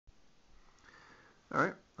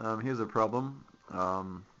Alright, here's a problem.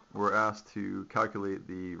 We're asked to calculate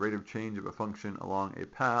the rate of change of a function along a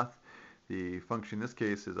path. The function in this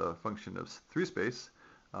case is a function of 3-space.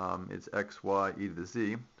 It's x, y, e to the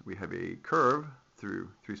z. We have a curve through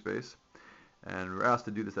 3-space, and we're asked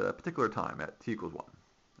to do this at a particular time, at t equals 1.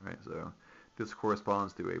 Right, so this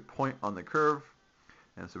corresponds to a point on the curve,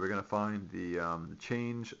 and so we're going to find the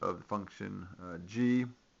change of the function g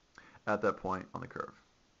at that point on the curve.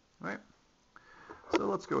 Right? So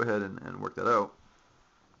let's go ahead and work that out.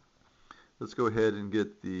 Let's go ahead and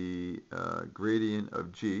get the gradient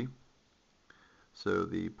of g. So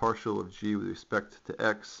the partial of g with respect to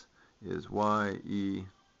x is y e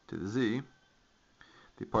to the z.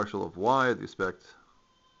 The partial of y with respect,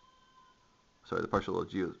 the partial of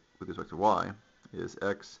g with respect to y is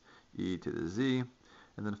x e to the z.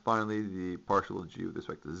 And then finally the partial of g with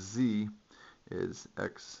respect to z is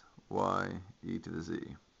x y e to the z.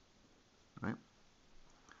 Right?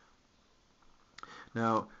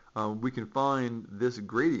 Now, we can find this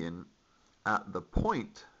gradient at the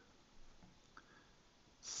point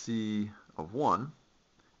c of 1,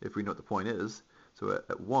 if we know what the point is. So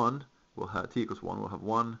at 1, we'll have t equals 1, we'll have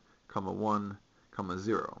 1, comma 1, comma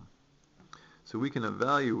 0. So we can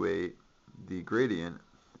evaluate the gradient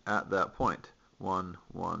at that point, 1,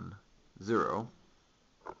 1, 0.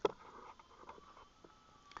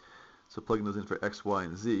 So plugging those in for x, y,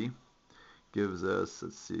 and z gives us,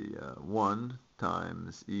 1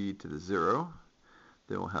 times e to the 0.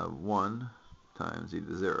 Then we'll have 1 times e to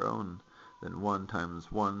the 0, and then 1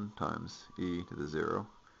 times 1 times e to the 0.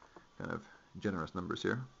 Kind of generous numbers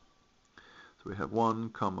here. So we have 1,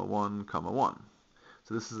 comma 1, comma 1.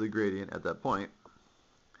 So this is the gradient at that point.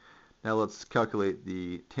 Now let's calculate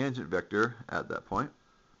the tangent vector at that point.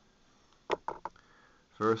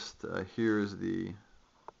 First, here's the,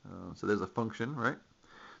 so there's a function, right?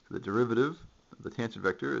 So the derivative of the tangent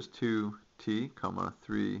vector is 2t, comma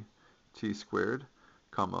 3t squared,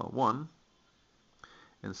 comma 1.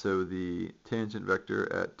 And so the tangent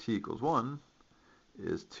vector at t equals 1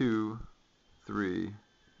 is 2, 3,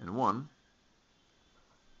 and 1.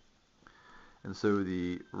 And so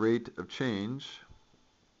the rate of change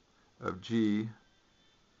of g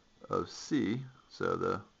of c, so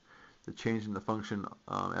the change in the function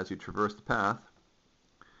as you traverse the path,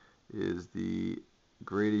 is the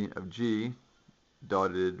gradient of g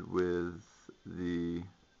dotted with the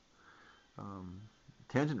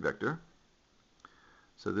tangent vector.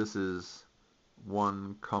 So this is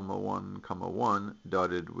 1, comma 1, comma 1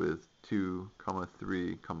 dotted with 2, comma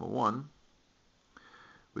 3, comma 1,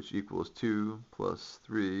 which equals 2 plus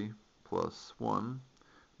 3 plus 1,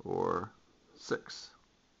 or 6.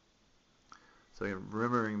 So again,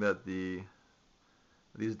 remembering that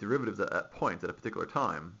these derivatives at points at a particular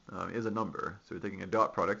time is a number. So we're taking a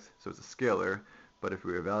dot product, so it's a scalar, but if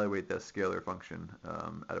we evaluate that scalar function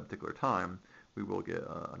at a particular time, we will get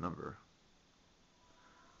a number.